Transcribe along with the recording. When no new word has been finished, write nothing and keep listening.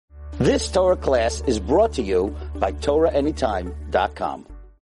This Torah class is brought to you by TorahAnytime.com.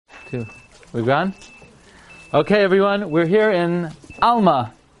 We're gone? Okay, everyone, we're here in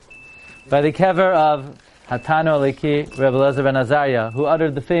Alma by the kever of Hatano Aleki Rebbe Eliezer ben Azariah, who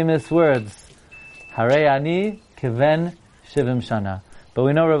uttered the famous words, Harei ani kiven shivim shana. But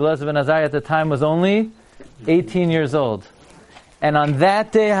we know Rebbe Eliezer ben Azariah at the time was only 18 years old. And on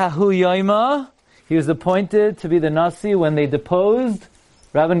that day, Hahu Yoima, he was appointed to be the Nasi when they deposed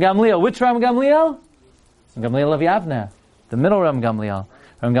Rabban Gamliel. Which Rabban Gamliel? Gamliel of Yavne, the middle Rabban Gamliel.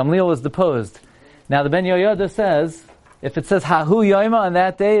 Rabban Gamliel was deposed. Now the Ben Yoyada says, if it says Hahu Yoima on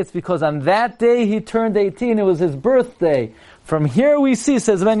that day, it's because on that day he turned 18. It was his birthday. From here we see,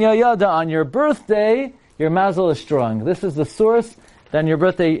 says Ben Yoyada, on your birthday, your mazel is strong. This is the source. Then your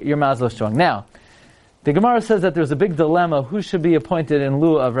birthday, your mazel is strong. Now, the Gemara says that there's a big dilemma. Who should be appointed in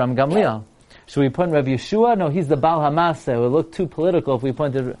lieu of Rabban Gamliel? Should we appoint Rabbi Yeshua? No, he's the Baal HaMaseh. It would look too political if we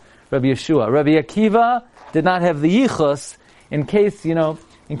appointed Rabbi Yeshua. Rabbi Akiva did not have the yichus in case Rabbi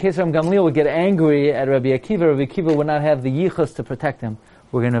Gamliel would get angry at Rabbi Akiva would not have the yichus to protect him.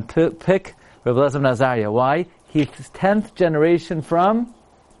 We're going to pick Rebbe Eliezer ben Azariah. Why? He's 10th generation from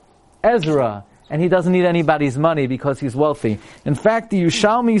Ezra, and he doesn't need anybody's money because he's wealthy. In fact, the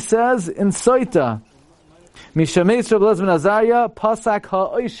Yushalmi says in Soita, Mishameis Rebbe Eliezer ben Azariah, Pasak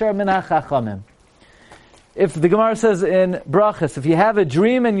ha'oisher min ha'chachamim. If the Gemara says in Brachas, if you have a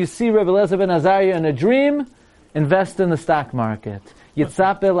dream and you see Rebbe Eliezer ben Azariah in a dream, invest in the stock market.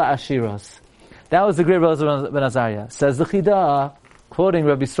 Yitzape la'ashiros. That was the great Rebbe Eliezer ben Azariah. Says the Chidah, quoting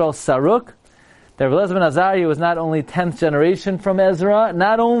Rabbi Yisrael Saruk, that Rebbe Eliezer ben Azariah was not only 10th generation from Ezra,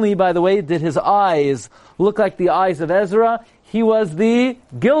 not only, by the way, did his eyes look like the eyes of Ezra, he was the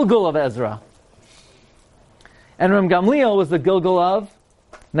Gilgal of Ezra. And Rabban Gamliel was the Gilgal of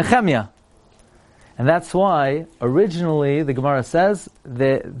Nehemiah. And that's why, originally, the Gemara says,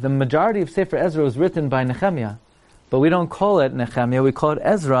 the majority of Sefer Ezra was written by Nehemiah. But we don't call it Nehemiah, we call it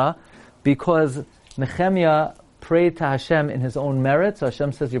Ezra, because Nehemiah prayed to Hashem in his own merit. So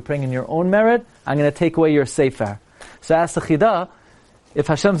Hashem says, you're praying in your own merit, I'm going to take away your Sefer. So ask the Chidah, if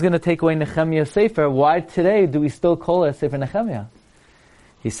Hashem's going to take away Nehemiah's Sefer, why today do we still call it Sefer Nehemiah?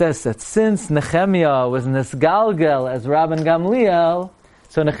 He says that since Nehemiah was Nisgalgel as Rabban Gamliel,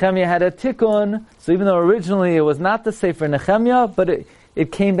 so Nehemiah had a tikkun, so even though originally it was not the Sefer Nehemiah, but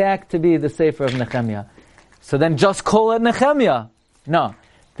it came back to be the Sefer of Nehemiah. So then just call it Nehemiah. No.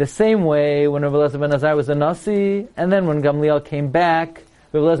 The same way when Rebbe Eliezer ben Azariah was the Nasi, and then when Gamliel came back,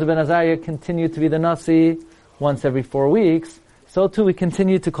 Rebbe Eliezer ben Azariah continued to be the Nasi once every 4 weeks, so too we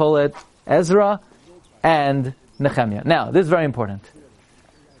continue to call it Ezra and Nehemiah. Now, this is very important.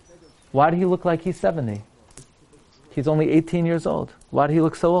 Why did he look like he's 70? He's only 18 years old. Why did he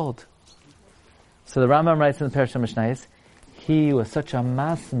look so old? So the Rambam writes in the Parashat Mishnayos, he was such a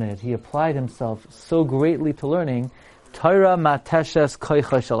masmid, he applied himself so greatly to learning. Torah mateshes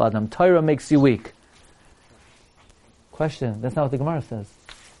koicha shel adam. Torah makes you weak. Question, that's not what the Gemara says.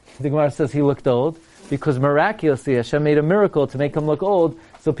 The Gemara says he looked old because miraculously Hashem made a miracle to make him look old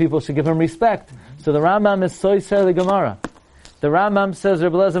so people should give him respect. So the Rambam is soiser the Gemara. The Rambam says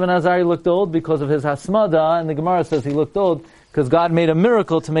Rebbe Eliezer ben Azariah looked old because of his hasmada, and the Gemara says he looked old because God made a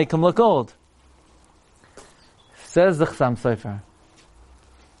miracle to make him look old. Says the Chassam Sofer,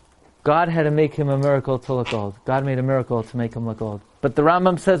 God had to make him a miracle to look old. God made a miracle to make him look old. But the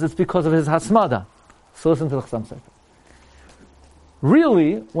Rambam says it's because of his hasmada. So listen to the Chassam Sofer.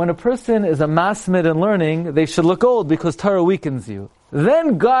 Really, when a person is a masmid in learning, they should look old because Torah weakens you.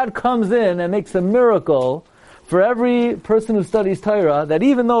 Then God comes in and makes a miracle for every person who studies Torah, that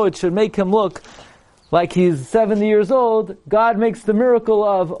even though it should make him look like he's 70 years old, God makes the miracle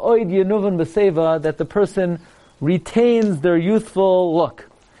of Oid Yenuvan B'Seva, that the person retains their youthful look.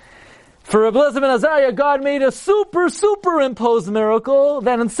 For Rebbe Eliezer ben Azariah, God made a superimposed miracle,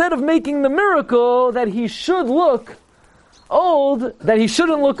 that instead of making the miracle that he should look old, that he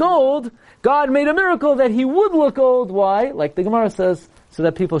shouldn't look old, God made a miracle that he would look old. Why? Like the Gemara says, so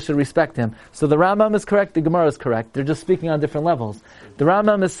that people should respect him. So the Rambam is correct, the Gemara is correct. They're just speaking on different levels. The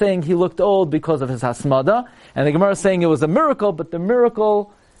Rambam is saying he looked old because of his hasmada, and the Gemara is saying it was a miracle, but the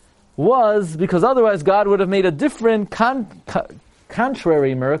miracle was because otherwise God would have made a different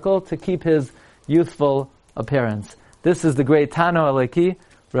contrary miracle to keep his youthful appearance. This is the great Tano Aleki,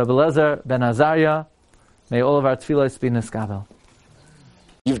 Rebbe Eliezer ben Azariah. May all of our tefillos be niskabel.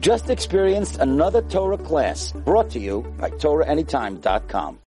 You've just experienced another Torah class brought to you by TorahAnytime.com.